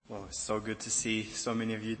It's so good to see so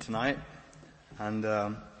many of you tonight. And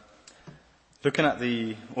looking at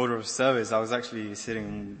the order of service, I was actually sitting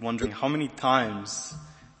and wondering how many times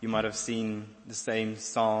you might have seen the same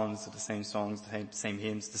psalms, or the same songs, the same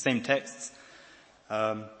hymns, the same texts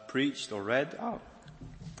preached or read out.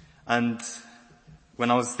 And when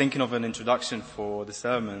I was thinking of an introduction for the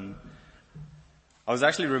sermon, I was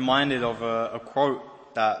actually reminded of a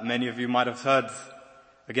quote that many of you might have heard,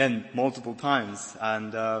 again, multiple times,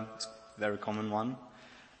 and it's a very common one.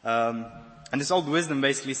 And this old wisdom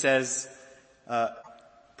basically says,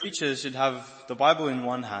 preachers should have the Bible in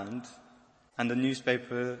one hand and the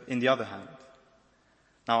newspaper in the other hand.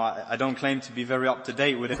 Now, I don't claim to be very up to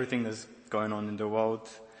date with everything that's going on in the world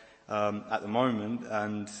at the moment,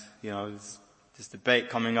 and, you know, there's this debate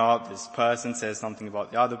coming up, this person says something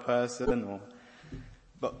about the other person,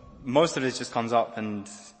 but most of it just comes up and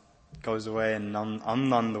goes away, and I'm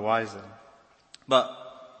none the wiser. But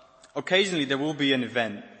occasionally there will be an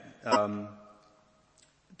event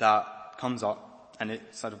that comes up, and it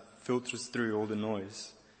sort of filters through all the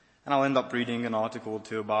noise, and I'll end up reading an article or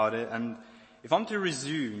two about it. And if I'm to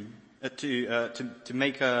resume to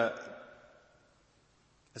make to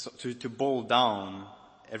boil down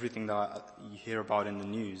everything that you hear about in the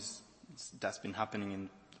news that's been happening in the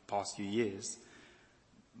past few years,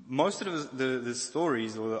 most of the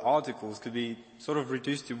stories or the articles could be sort of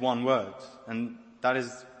reduced to one word, and that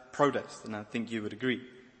is protest, and I think you would agree.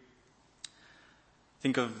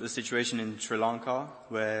 Think of the situation in Sri Lanka,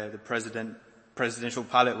 where the presidential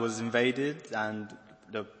palace was invaded, and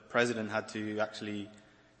the president had to actually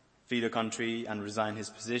flee the country and resign his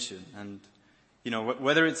position. And, you know,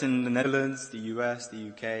 whether it's in the Netherlands, the US, the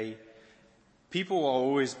UK, people are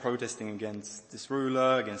always protesting against this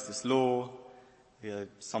ruler, against this law,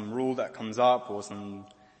 some rule that comes up, or some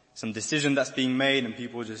decision that's being made, and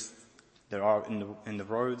people just, they are in the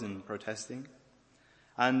roads and protesting.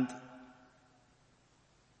 And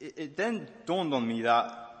it then dawned on me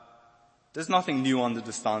that there's nothing new under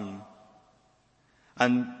the sun.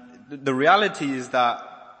 And the reality is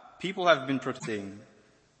that people have been protesting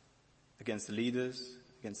against the leaders,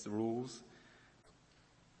 against the rules,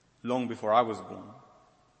 long before I was born.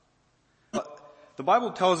 The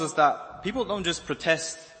Bible tells us that people don't just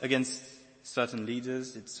protest against certain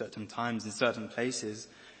leaders at certain times in certain places,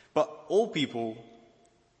 but all people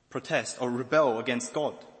protest or rebel against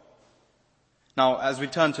God. Now, as we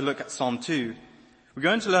turn to look at Psalm 2, we're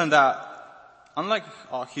going to learn that unlike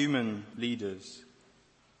our human leaders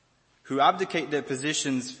who abdicate their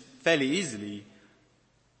positions fairly easily,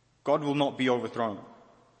 God will not be overthrown.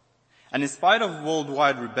 And in spite of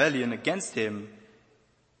worldwide rebellion against him,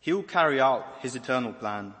 he will carry out his eternal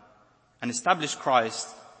plan and establish Christ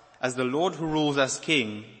as the Lord who rules as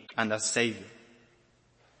King and as Savior.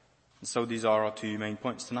 And so these are our two main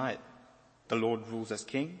points tonight. The Lord rules as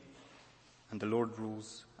King, and the Lord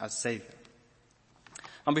rules as Savior.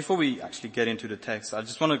 And before we actually get into the text, I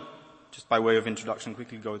just want to, just by way of introduction,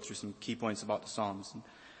 quickly go through some key points about the Psalms.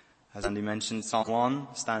 As Andy mentioned, Psalm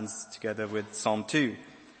 1 stands together with Psalm 2.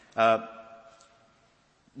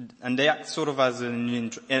 And they act sort of as an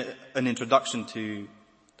introduction to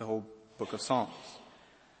the whole book of Psalms.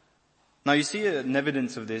 Now you see an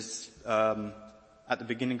evidence of this at the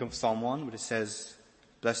beginning of Psalm 1, where it says,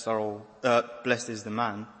 blessed is the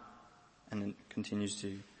man, and then continues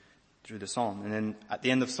through the psalm. And then at the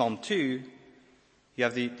end of Psalm 2, you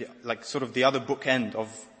have the other bookend of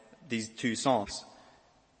these two psalms.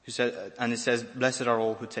 And it says, blessed are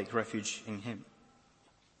all who take refuge in him.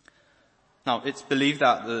 Now, it's believed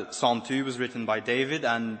that the Psalm 2 was written by David,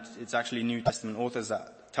 and it's actually New Testament authors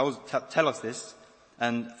that tell us this.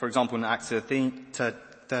 And, for example, in Acts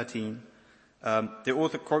 13, the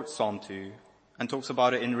author quotes Psalm 2 and talks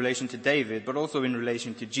about it in relation to David, but also in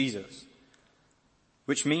relation to Jesus,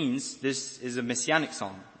 which means this is a messianic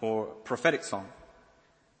psalm or prophetic psalm,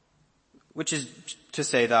 which is to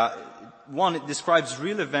say that, one, it describes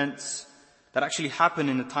real events that actually happened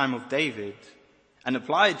in the time of David and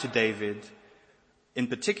applied to David in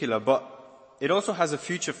particular, but it also has a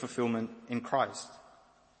future fulfillment in Christ.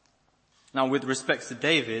 Now, with respect to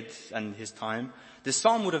David and his time, this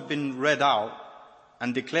psalm would have been read out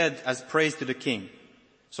and declared as praise to the king.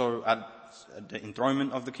 So at the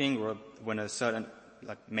enthronement of the king, or when a certain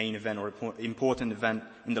main event or important event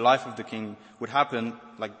in the life of the king would happen,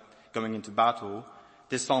 like going into battle,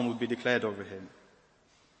 this psalm would be declared over him.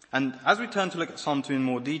 And as we turn to look at Psalm 2 in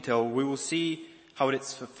more detail, we will see how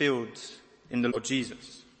it's fulfilled in the Lord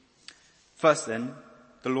Jesus. First then,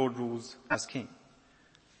 the Lord rules as King.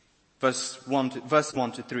 Verse 1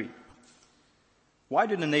 to 3. Why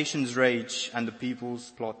do the nations rage and the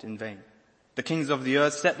peoples plot in vain? The kings of the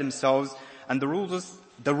earth set themselves, and the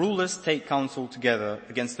rulers take counsel together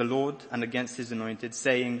against the Lord and against his anointed,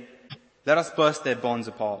 saying, let us burst their bonds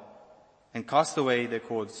apart and cast away their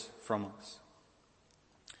cords from us.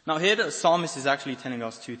 Now here the psalmist is actually telling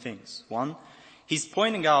us two things. One, he's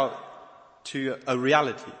pointing out to a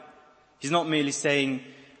reality. He's not merely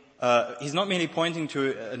pointing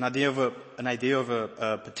to an idea of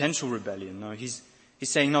a potential rebellion. No, he's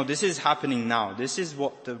saying, no, this is happening now. This is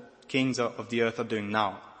what the kings of the earth are doing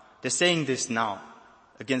now. They're saying this now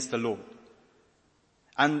against the Lord.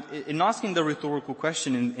 And in asking the rhetorical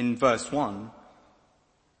question in verse 1,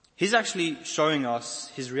 he's actually showing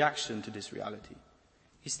us his reaction to this reality.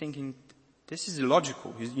 He's thinking, this is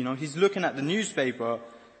illogical. He's looking at the newspaper and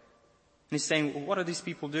he's saying, well, what do these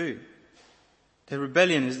people do? Their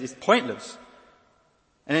rebellion is pointless.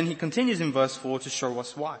 And then he continues in verse 4 to show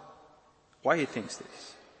us why he thinks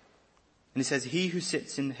this. And he says, he who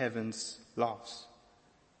sits in the heavens laughs.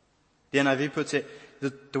 The NIV puts it,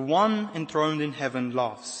 the one enthroned in heaven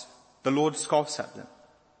laughs. The Lord scoffs at them.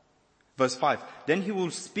 Verse 5, then he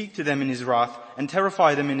will speak to them in his wrath and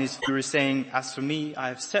terrify them in his fury, saying, as for me, I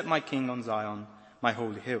have set my king on Zion, my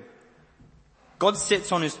holy hill. God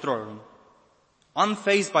sits on his throne,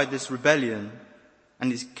 unfazed by this rebellion,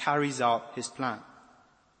 and he carries out his plan.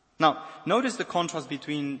 Now, notice the contrast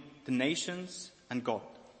between the nations and God.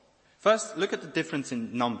 First, look at the difference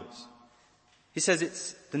in numbers. He says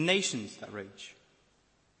it's the nations that rage.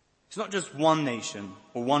 It's not just one nation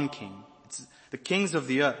or one king. It's the kings of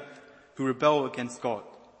the earth who rebel against God.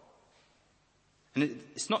 And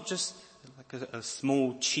it's not just like a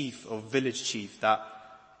small chief or village chief that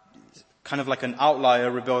kind of like an outlier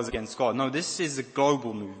rebels against God. No, this is a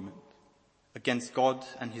global movement against God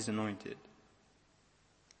and his anointed.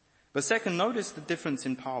 But second, notice the difference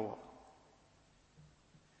in power.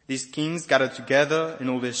 These kings gather together in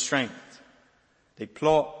all their strength. They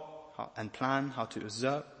plot and plan how to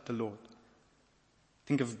usurp the Lord.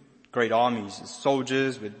 Think of great armies as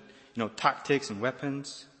soldiers with, tactics and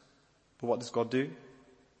weapons. But what does God do?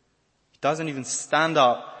 He doesn't even stand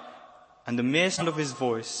up, and the mere sound of his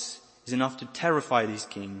voice is enough to terrify these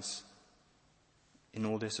kings in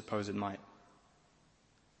all their supposed might.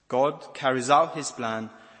 God carries out his plan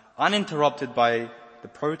uninterrupted by the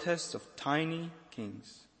protests of tiny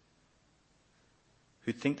kings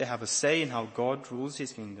who think they have a say in how God rules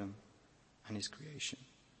his kingdom and his creation.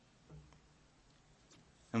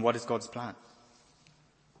 And what is God's plan?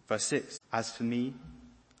 Verse 6, as for me,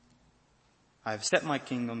 I have set my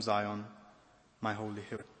king on Zion, my holy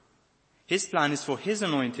hill. His plan is for his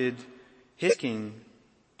anointed, his king,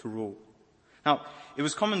 to rule. Now, it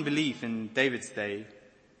was common belief in David's day,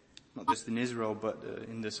 not just in Israel, but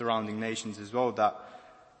in the surrounding nations as well, that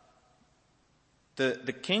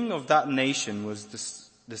the king of that nation was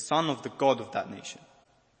the son of the god of that nation.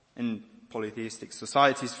 In polytheistic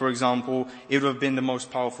societies, for example, it would have been the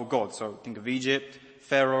most powerful god. So think of Egypt.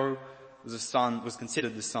 Pharaoh was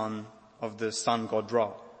considered the son of the sun god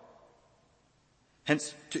Ra.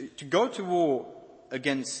 Hence, to go to war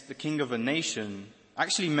against the king of a nation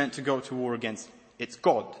actually meant to go to war against its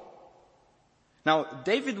god. Now,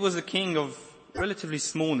 David was a king of a relatively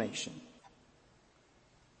small nation.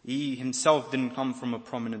 He himself didn't come from a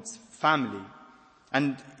prominent family.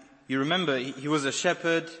 And you remember, he was a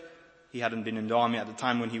shepherd. He hadn't been in the army at the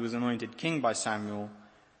time when he was anointed king by Samuel.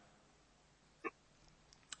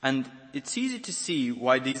 And it's easy to see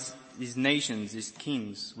why these nations, these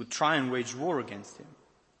kings, would try and wage war against him.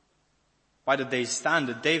 By the day's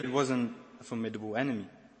standard, David wasn't a formidable enemy.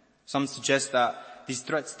 Some suggest that these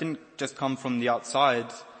threats didn't just come from the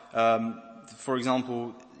outside. For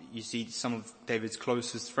example, you see some of David's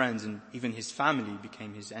closest friends and even his family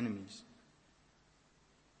became his enemies.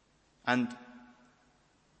 And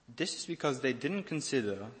this is because they didn't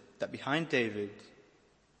consider that behind David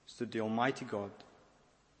stood the Almighty God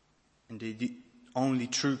and the only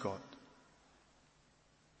true God.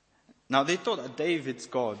 Now they thought that David's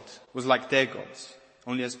God was like their gods,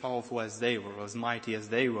 only as powerful as they were, as mighty as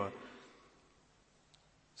they were.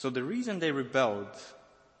 So the reason they rebelled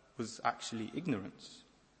was actually ignorance.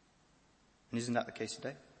 And isn't that the case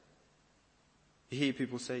today? You hear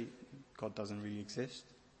people say God doesn't really exist.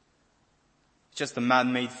 It's just a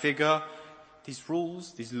man-made figure. These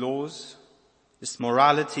rules, these laws, this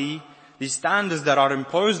morality, these standards that are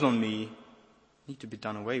imposed on me need to be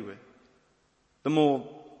done away with. The more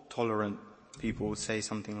tolerant people would say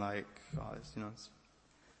something like, it's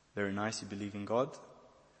very nice you believe in God.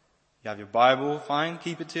 You have your Bible, fine,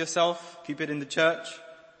 keep it to yourself, keep it in the church.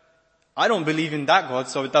 I don't believe in that God,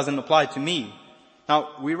 so it doesn't apply to me.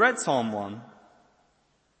 Now, we read Psalm 1,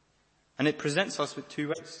 and it presents us with two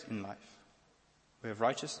ways in life. way of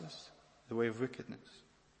righteousness, the way of wickedness.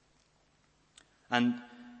 And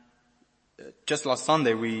just last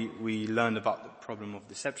Sunday we learned about the problem of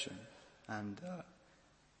deception. And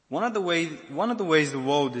one of the ways the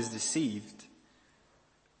world is deceived,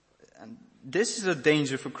 and this is a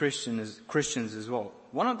danger for Christians as well.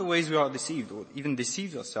 One of the ways we are deceived, or even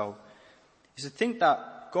deceive ourselves, is to think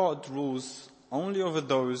that God rules only over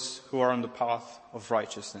those who are on the path of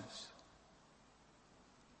righteousness.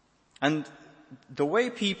 And the way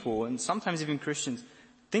people, and sometimes even Christians,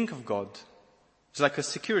 think of God is like a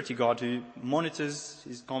security guard who monitors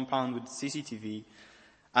his compound with CCTV,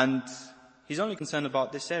 and he's only concerned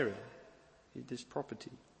about this area, this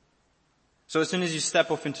property. So as soon as you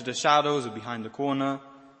step off into the shadows or behind the corner,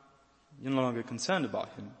 you're no longer concerned about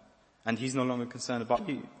him, and he's no longer concerned about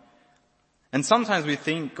you. And sometimes we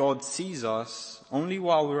think God sees us only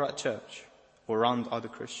while we're at church or around other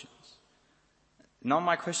Christians. Now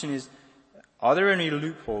my question is, are there any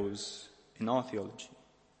loopholes in our theology?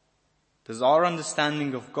 Does our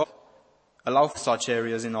understanding of God allow for such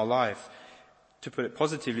areas in our life? To put it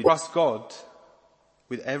positively, trust God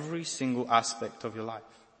with every single aspect of your life.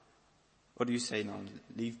 What do you say now?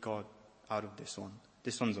 Leave God out of this one.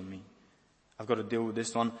 This one's on me. I've got to deal with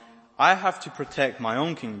this one. I have to protect my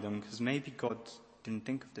own kingdom because maybe God didn't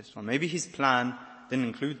think of this one. Maybe his plan didn't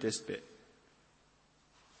include this bit.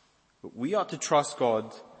 But we are to trust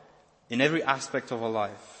God in every aspect of our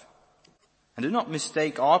life. And do not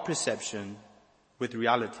mistake our perception with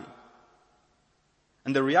reality.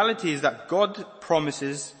 And the reality is that God's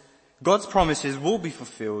promises will be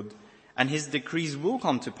fulfilled and his decrees will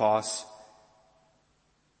come to pass.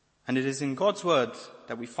 And it is in God's word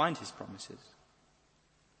that we find his promises.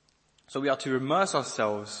 So we are to immerse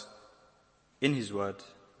ourselves in his word,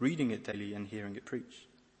 reading it daily and hearing it preached.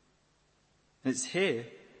 And it's here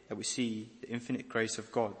that we see the infinite grace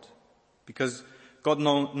of God. Because God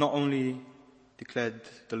not only declared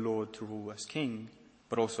the Lord to rule as king,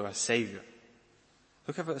 but also as savior.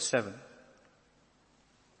 Look at verse 7.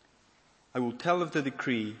 I will tell of the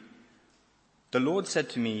decree. The Lord said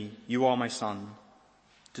to me, you are my son.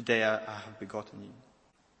 Today I have begotten you.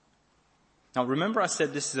 Now remember I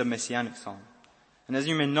said this is a messianic psalm. And as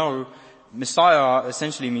you may know, Messiah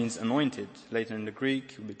essentially means anointed. Later in the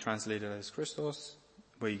Greek, it will be translated as Christos,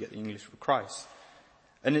 where you get the English for Christ.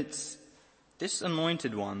 And it's this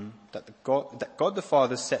anointed one that God the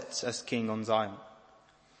Father sets as king on Zion.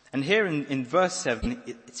 And here in verse 7,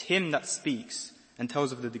 it's him that speaks and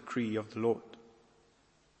tells of the decree of the Lord.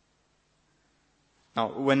 Now,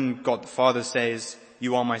 when God the Father says,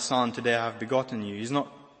 you are my son, today I have begotten you, he's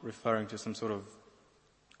not referring to some sort of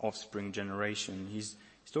offspring generation. He's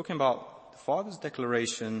talking about the Father's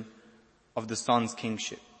declaration of the Son's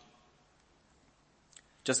kingship.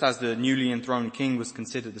 Just as the newly enthroned king was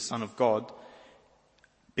considered the Son of God,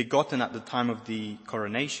 begotten at the time of the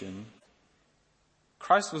coronation,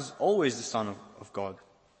 Christ was always the Son of God,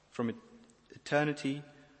 from eternity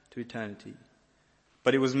to eternity.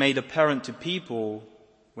 But it was made apparent to people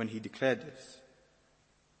when he declared this.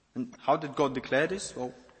 And how did God declare this? Well,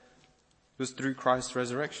 it was through Christ's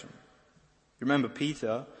resurrection. Remember,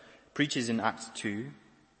 Peter preaches in Acts 2,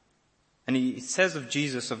 and he says of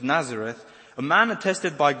Jesus of Nazareth, a man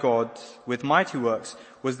attested by God with mighty works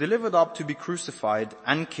was delivered up to be crucified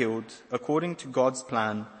and killed according to God's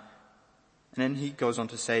plan. And then he goes on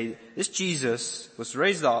to say, this Jesus was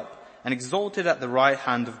raised up and exalted at the right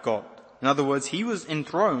hand of God. In other words, he was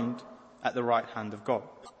enthroned at the right hand of God.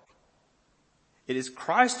 It is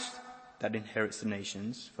Christ that inherits the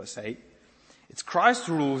nations, verse 8. It's Christ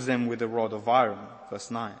who rules them with a rod of iron,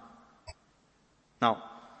 verse 9. Now,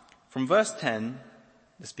 from verse 10,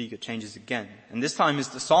 the speaker changes again. And this time it's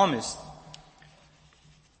the psalmist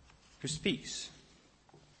who speaks.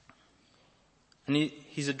 And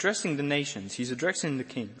he's addressing the nations. He's addressing the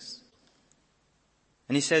kings.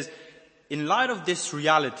 And he says, in light of this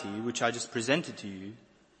reality, which I just presented to you,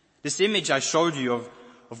 this image I showed you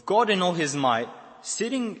of God in all his might,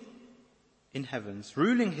 sitting in heavens,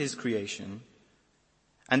 ruling his creation,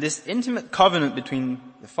 and this intimate covenant between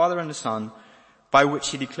the Father and the Son, by which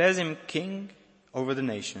he declares him king over the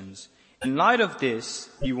nations. In light of this,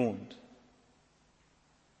 he warned.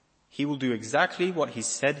 He will do exactly what he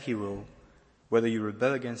said he will, whether you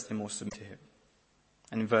rebel against him or submit to him.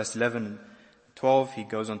 And in verse 11 and 12, he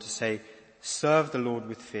goes on to say, serve the Lord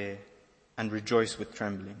with fear and rejoice with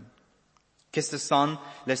trembling. Kiss the Son,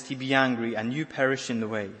 lest he be angry and you perish in the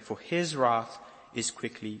way, for his wrath is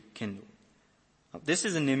quickly kindled. Now, this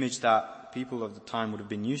is an image that people of the time would have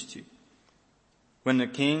been used to. When the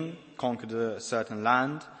king conquered a certain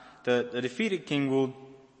land, the defeated king will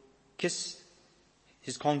kiss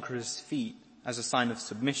his conqueror's feet as a sign of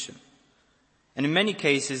submission. And in many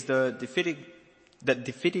cases, that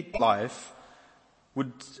defeated life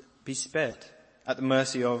would be spared at the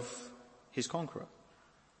mercy of his conqueror.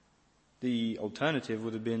 The alternative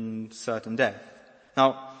would have been certain death.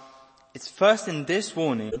 Now, it's first in this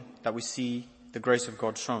warning that we see the grace of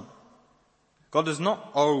God shown. God does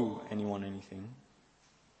not owe anyone anything.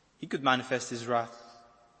 He could manifest his wrath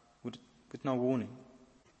with no warning.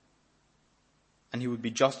 And he would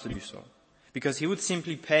be just to do so, because he would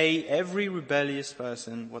simply pay every rebellious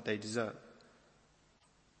person what they deserve.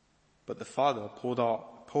 But the Father poured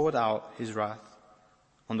out his wrath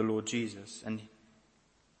on the Lord Jesus, and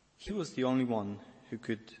he was the only one who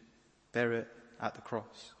could bear it at the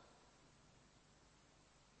cross.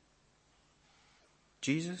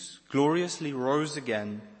 Jesus gloriously rose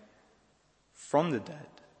again from the dead,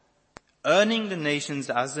 earning the nations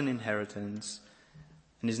as an inheritance,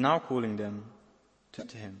 and is now calling them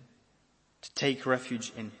to him, to take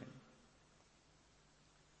refuge in him.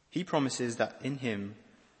 He promises that in him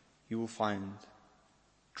you will find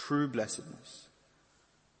true blessedness.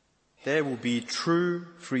 There will be true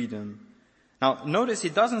freedom. Now notice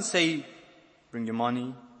it doesn't say bring your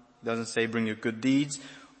money, it doesn't say bring your good deeds.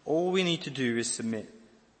 All we need to do is submit.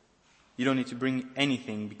 You don't need to bring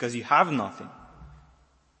anything because you have nothing.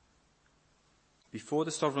 Before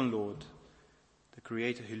the sovereign Lord, the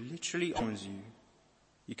Creator who literally owns you,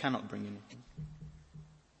 you cannot bring anything.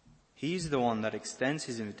 He is the one that extends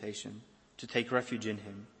his invitation to take refuge in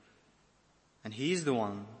him. And he is the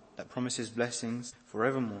one that promises blessings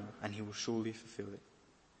forevermore, and he will surely fulfill it.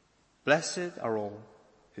 Blessed are all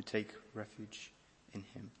who take refuge in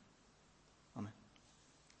him.